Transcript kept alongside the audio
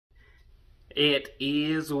It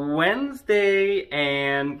is Wednesday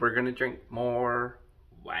and we're gonna drink more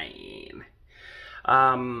wine.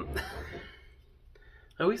 I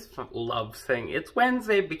always love saying it's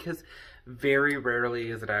Wednesday because very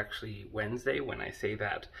rarely is it actually Wednesday when I say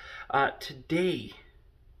that. Today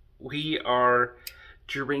we are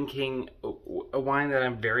drinking a wine that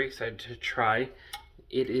I'm very excited to try.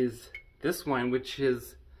 It is this wine, which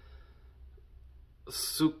is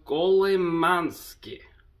Sukolemanski.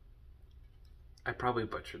 I probably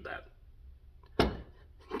butchered that.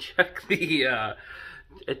 Check the,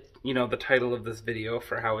 the title of this video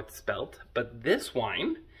for how it's spelt. But this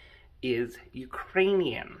wine is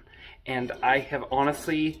Ukrainian. And I have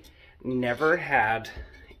honestly never had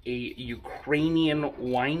a Ukrainian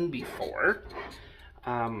wine before.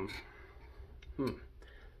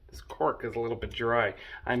 This cork is a little bit dry.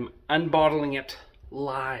 I'm unbottling it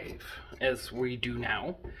live, as we do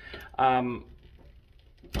now.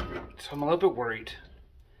 So I'm a little bit worried,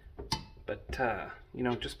 but,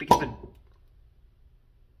 just because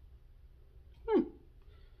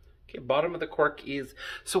Okay, bottom of the cork is,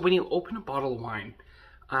 so when you open a bottle of wine,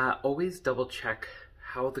 always double check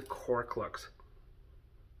how the cork looks.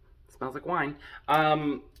 It smells like wine,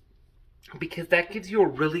 because that gives you a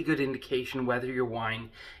really good indication whether your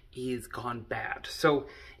wine is gone bad. So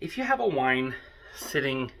if you have a wine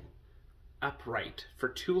sitting upright for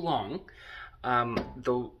too long,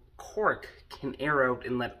 the cork can air out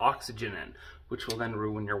and let oxygen in, which will then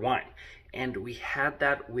ruin your wine. And we had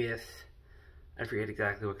that with, I forget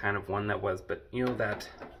exactly what kind of one that was, but you know that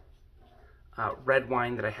red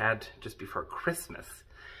wine that I had just before Christmas,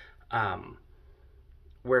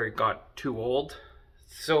 where it got too old.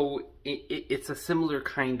 So it's a similar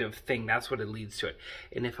kind of thing. That's what it leads to it.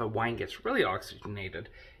 And if a wine gets really oxygenated,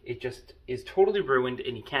 it just is totally ruined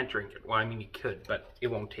and you can't drink it. Well, I mean, you could, but it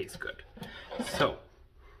won't taste good. So,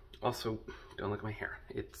 also, don't look at my hair.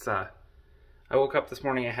 It's, I woke up this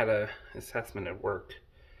morning, I had a assessment at work,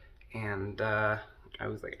 and I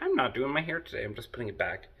was like, I'm not doing my hair today, I'm just putting it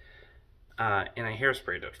back. And I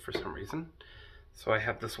hairsprayed it for some reason. So I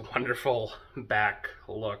have this wonderful back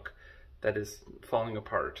look that is falling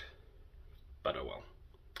apart, but oh well.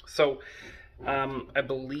 So, I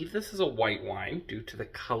believe this is a white wine due to the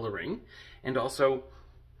coloring and also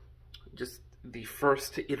just the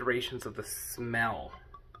first iterations of the smell.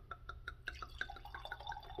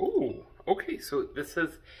 Ooh, okay, so this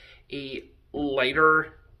is a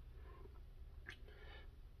lighter,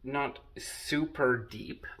 not super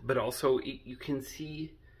deep, but also you can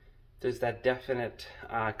see there's that definite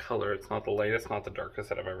color. It's not the lightest, not the darkest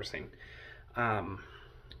that I've ever seen.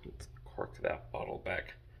 Let's cork that bottle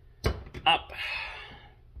back up.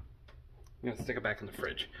 I'm gonna stick it back in the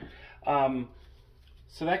fridge. So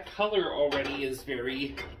that color already is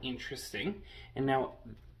very interesting. And now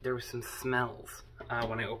there were some smells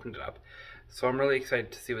when I opened it up. So I'm really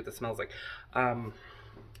excited to see what this smells like.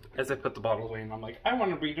 As I put the bottle away and I'm like, I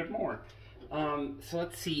want to read it more. So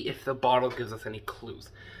let's see if the bottle gives us any clues.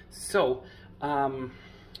 So,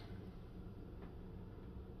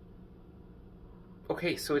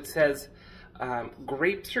 okay, so it says,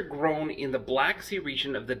 grapes are grown in the Black Sea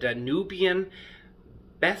region of the Danubian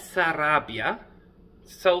Bessarabia,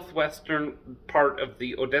 southwestern part of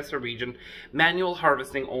the Odessa region, manual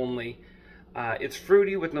harvesting only. It's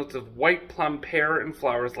fruity with notes of white plum, pear, and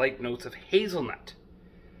flowers, light notes of hazelnut.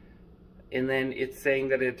 And then it's saying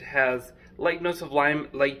that it has light notes of lime,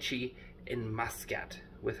 lychee, and muscat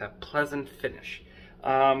with a pleasant finish.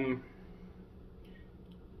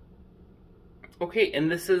 Okay,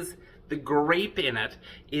 and this is, the grape in it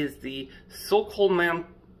is the Sukolemanski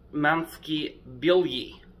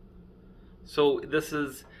Bilyi. So this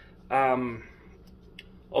is, I'll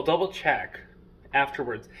double check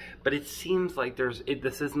afterwards, but it seems like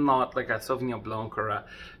this is not like a Sauvignon Blanc or a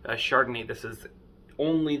Chardonnay. This is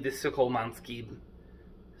only the Sukolemanski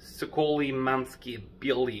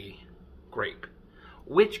Bilyi grape,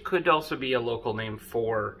 which could also be a local name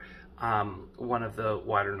for one of the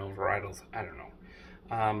wider known varietals. I don't know.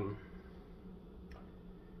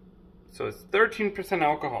 So it's 13%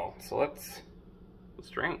 alcohol. So let's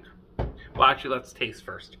drink. Well, actually, let's taste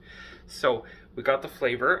first. So we got the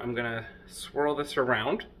flavor. I'm gonna swirl this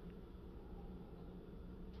around.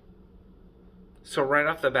 So right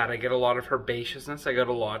off the bat, I get a lot of herbaceousness. I get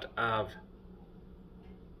a lot of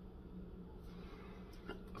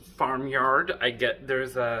farmyard.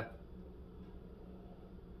 There's a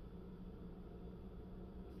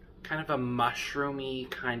kind of a mushroomy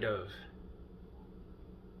kind of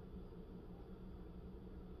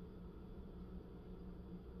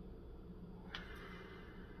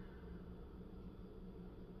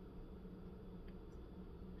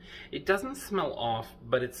It doesn't smell off,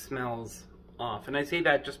 but it smells off. And I say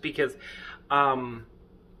that just because when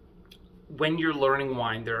you're learning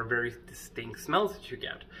wine, there are very distinct smells that you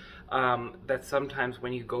get. That sometimes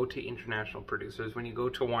when you go to international producers, when you go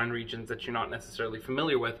to wine regions that you're not necessarily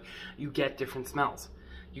familiar with, you get different smells.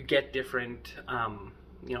 You get different,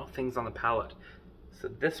 you know, things on the palate. So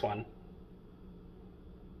this one,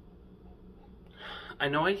 I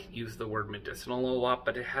know I use the word medicinal a lot,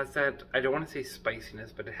 but it has that, I don't want to say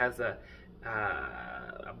spiciness, but it has a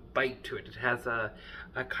bite to it. It has a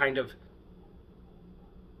kind of,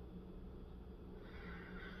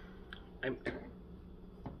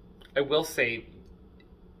 I will say,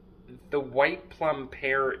 the white plum,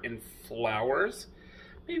 pear, and flowers,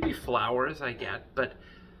 maybe flowers I get, but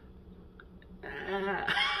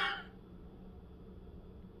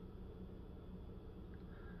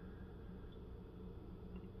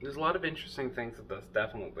there's a lot of interesting things with this,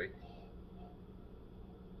 definitely.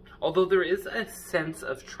 Although there is a sense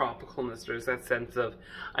of tropicalness, there's that sense of,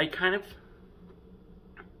 I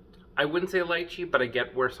wouldn't say lychee, but I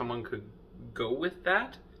get where someone could go with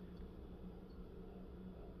that.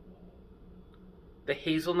 The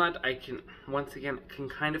hazelnut, I can, once again, can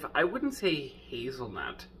kind of, I wouldn't say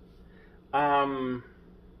hazelnut.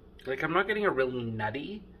 Like, I'm not getting a really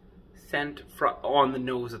nutty scent on the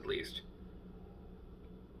nose, at least.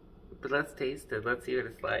 But let's taste it. Let's see what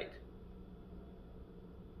it's like.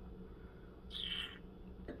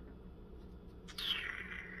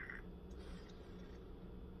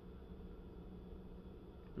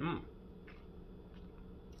 Mmm.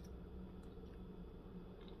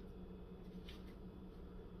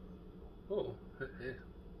 Oh, okay.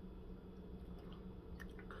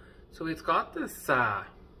 So it's got this,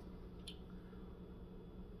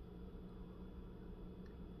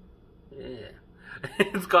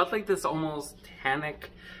 it's got like this almost tannic,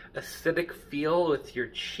 acidic feel with your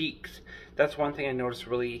cheeks. That's one thing I noticed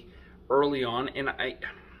really early on, and I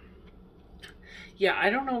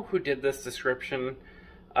don't know who did this description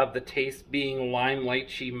of the taste being lime,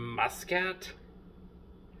 lychee, muscat.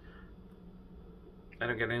 I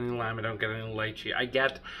don't get any lime, I don't get any lychee. I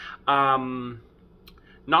get,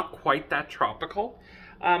 not quite that tropical.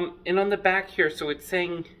 And on the back here, so it's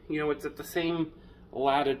saying, you know, it's at the same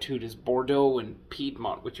latitude as Bordeaux and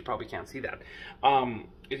Piedmont, which you probably can't see that.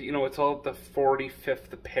 You know, it's all at the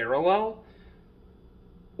 45th parallel,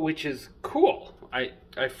 which is cool. I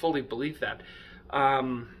fully believe that.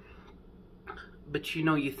 But you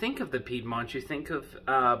know, you think of the Piedmont, you think of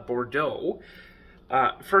Bordeaux.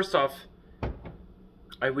 First off,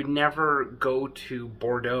 I would never go to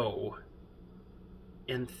Bordeaux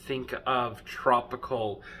and think of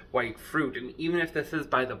tropical white fruit. And even if this is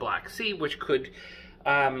by the Black Sea, which could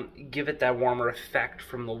give it that warmer effect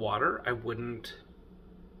from the water, I wouldn't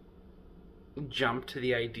jump to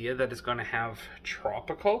the idea that it's going to have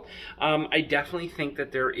tropical. I definitely think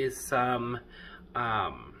that there is some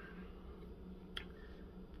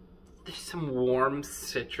there's some warm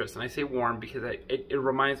citrus, and I say warm because it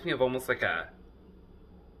reminds me of almost like a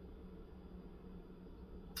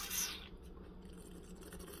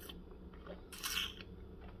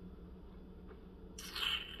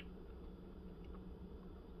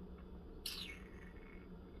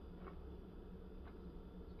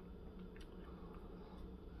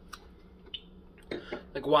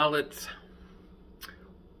like while it's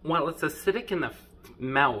acidic in the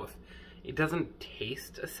mouth, it doesn't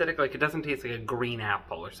taste acidic. Like, it doesn't taste like a green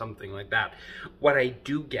apple or something like that. What I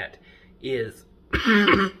do get is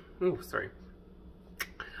oh, sorry.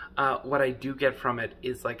 What I do get from it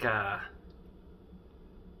is like a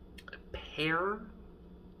pear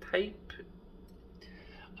type.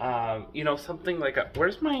 You know, something like a,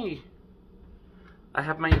 where's my, I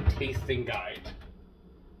have my tasting guide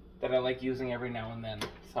that I like using every now and then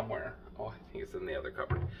somewhere. Oh, I think it's in the other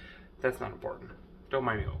cupboard. That's not important. Don't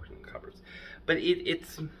mind me opening cupboards. But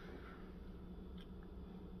it's...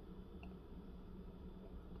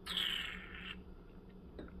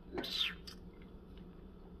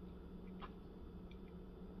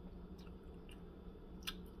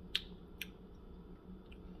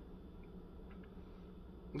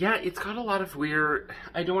 yeah, it's got a lot of weird...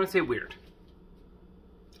 I don't want to say weird.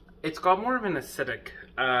 It's got more of an acidic...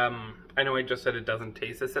 I know I just said it doesn't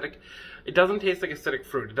taste acidic. It doesn't taste like acidic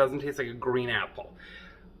fruit. It doesn't taste like a green apple.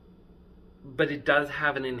 But it does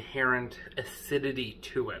have an inherent acidity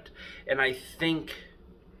to it. And I think,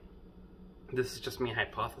 this is just me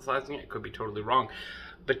hypothesizing, it could be totally wrong,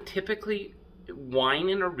 but typically wine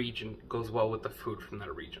in a region goes well with the food from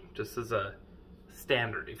that region. Just as a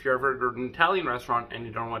standard. If you're ever at an Italian restaurant and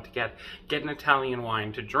you don't know what to get an Italian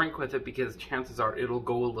wine to drink with it, because chances are it'll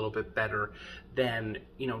go a little bit better than,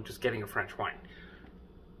 you know, just getting a French wine.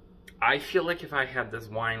 I feel like if I had this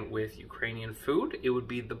wine with Ukrainian food, it would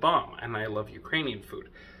be the bomb, and I love Ukrainian food.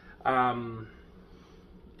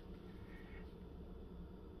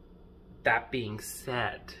 That being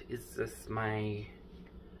said, is this my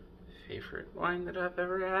favorite wine that I've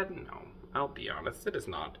ever had? No, I'll be honest, it is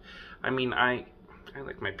not. I mean, I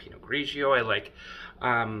like my Pinot Grigio. I like,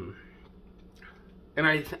 and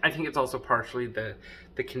I think it's also partially the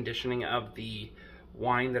conditioning of the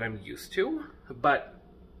wine that I'm used to, but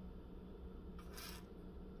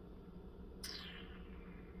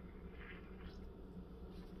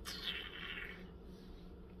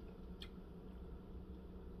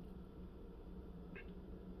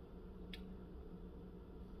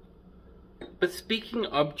speaking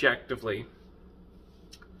objectively,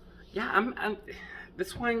 yeah,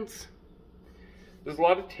 this wine's, there's a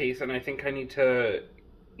lot of taste, and I think I need to,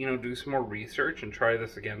 you know, do some more research and try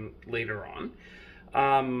this again later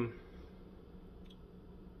on.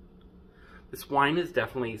 This wine is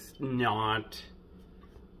definitely not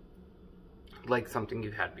like something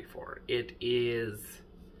you've had before. It is,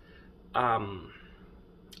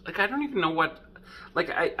 like, I don't even know what, like,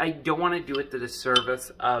 I don't want to do it to the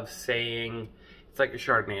service of saying it's like a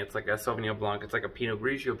Chardonnay, it's like a Sauvignon Blanc, it's like a Pinot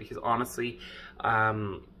Grigio, because honestly,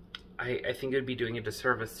 I think it'd be doing a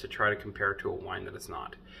disservice to try to compare it to a wine that it's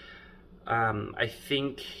not. I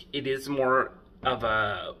think it is more of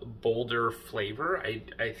a bolder flavor.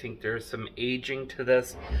 I think there's some aging to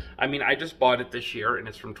this. I mean, I just bought it this year, and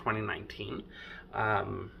it's from 2019.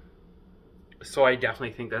 So I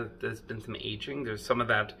definitely think that there's been some aging. There's some of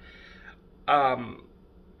that,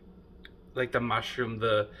 like the mushroom,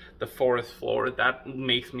 the forest floor, that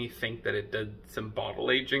makes me think that it did some bottle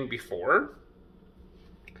aging before.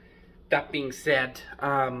 That being said,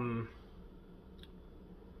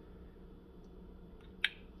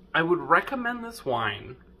 I would recommend this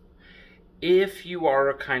wine if you are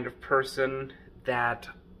a kind of person that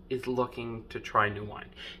is looking to try new wine.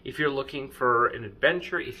 If you're looking for an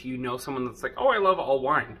adventure, if you know someone that's like, oh, I love all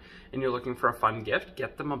wine, and you're looking for a fun gift,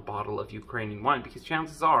 get them a bottle of Ukrainian wine, because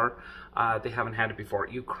chances are they haven't had it before.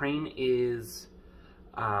 Ukraine is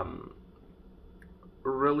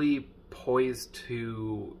really poised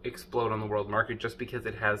to explode on the world market just because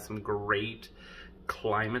it has some great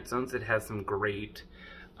climate zones. It has some great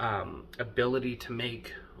ability to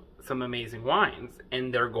make some amazing wines,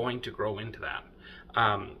 and they're going to grow into that.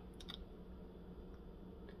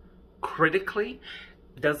 Critically,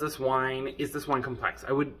 is this wine complex?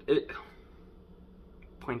 I would,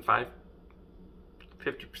 0.5,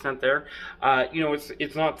 50% there. You know,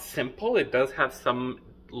 it's not simple. It does have some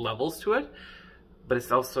levels to it, but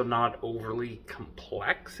it's also not overly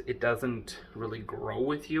complex. It doesn't really grow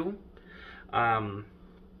with you. It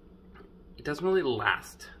doesn't really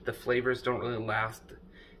last. The flavors don't really last.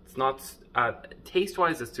 It's not,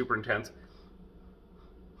 taste-wise, it's super intense.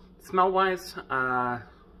 Smell-wise,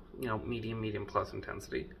 you know, medium plus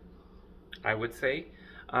intensity, I would say.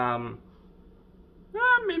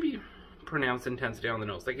 Maybe pronounced intensity on the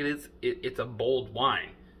nose. Like, it's a bold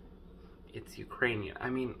wine. It's Ukrainian. I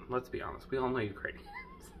mean, let's be honest, we all know Ukrainians.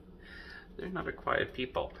 They're not a quiet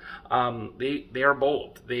people. They are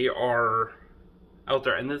bold. They are out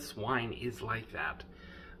there, and this wine is like that,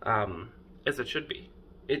 as it should be.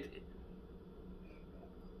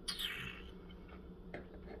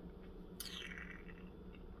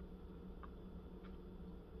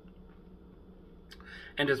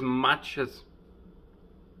 And as much as,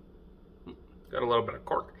 got a little bit of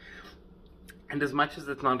cork, and as much as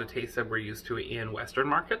it's not a taste that we're used to in Western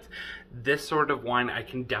markets, this sort of wine I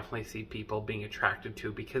can definitely see people being attracted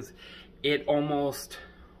to, because it almost,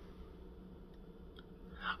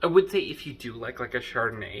 I would say if you do like a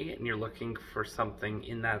Chardonnay and you're looking for something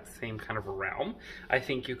in that same kind of realm, I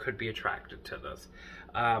think you could be attracted to this.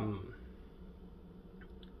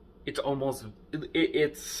 It's almost,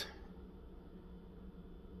 it's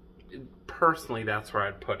personally, that's where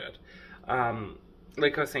I'd put it.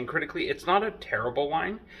 Like I was saying, critically, it's not a terrible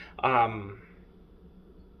wine.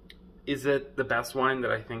 Is it the best wine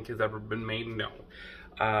that I think has ever been made? No.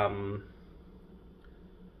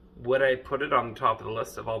 Would I put it on the top of the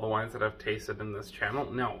list of all the wines that I've tasted in this channel?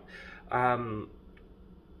 No.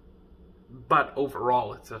 But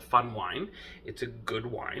overall, it's a fun wine. It's a good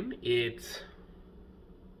wine. It's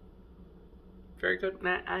very good.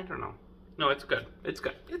 Nah, I don't know. No, it's good. It's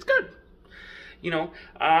good. It's good. You know,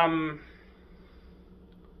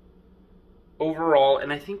 overall,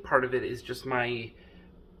 and I think part of it is just my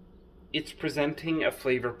it's presenting a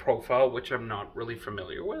flavor profile which I'm not really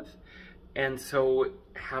familiar with. And so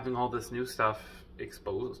having all this new stuff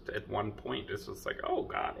exposed at one point is just like, oh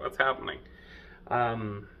God, what's happening?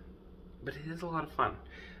 But it is a lot of fun.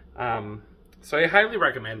 So I highly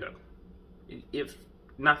recommend it, if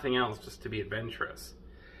nothing else, just to be adventurous.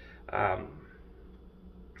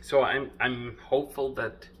 So I'm hopeful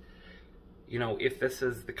that, you know, if this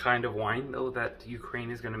is the kind of wine though that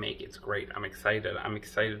Ukraine is going to make, it's great. I'm excited. I'm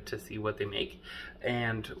excited to see what they make.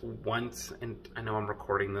 And I know I'm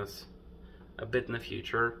recording this a bit in the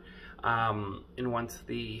future, and once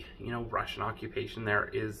the, you know, Russian occupation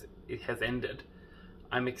there has ended,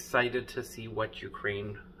 I'm excited to see what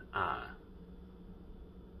Ukraine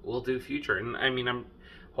will do future. And I mean,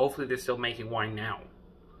 hopefully they're still making wine now.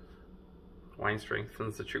 Wine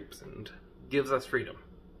strengthens the troops and gives us freedom.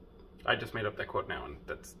 I just made up that quote now, and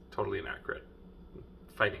that's totally inaccurate.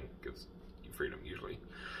 Fighting gives you freedom usually.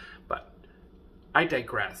 But I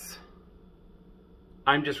digress.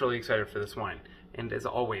 I'm just really excited for this wine. And as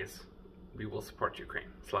always, we will support Ukraine.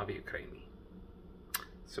 Slava Ukraini.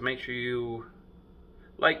 So make sure you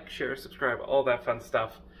like, share, subscribe, all that fun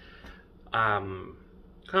stuff.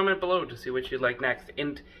 Comment below to see what you'd like next.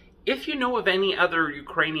 And if you know of any other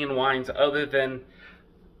Ukrainian wines other than,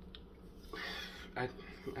 I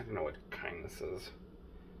don't know what kind this is.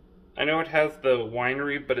 I know it has the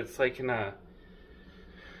winery, but it's like in a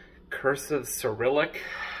cursive Cyrillic,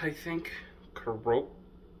 I think.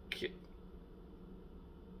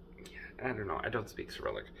 I don't know. I don't speak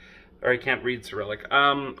Cyrillic. Or I can't read Cyrillic.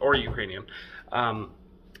 Or Ukrainian.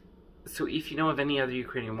 So if you know of any other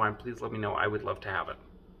Ukrainian wine, please let me know. I would love to have it.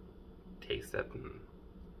 Taste it and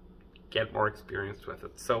get more experienced with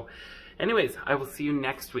it. So anyways, I will see you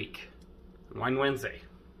next week. Wine Wednesday.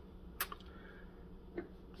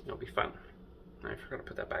 It'll be fun. I forgot to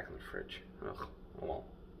put that back in the fridge. Ugh, oh well.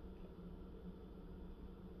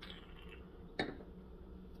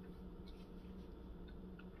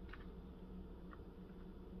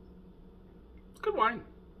 Good wine.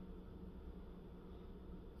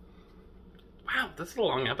 Wow, this is a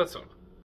long episode.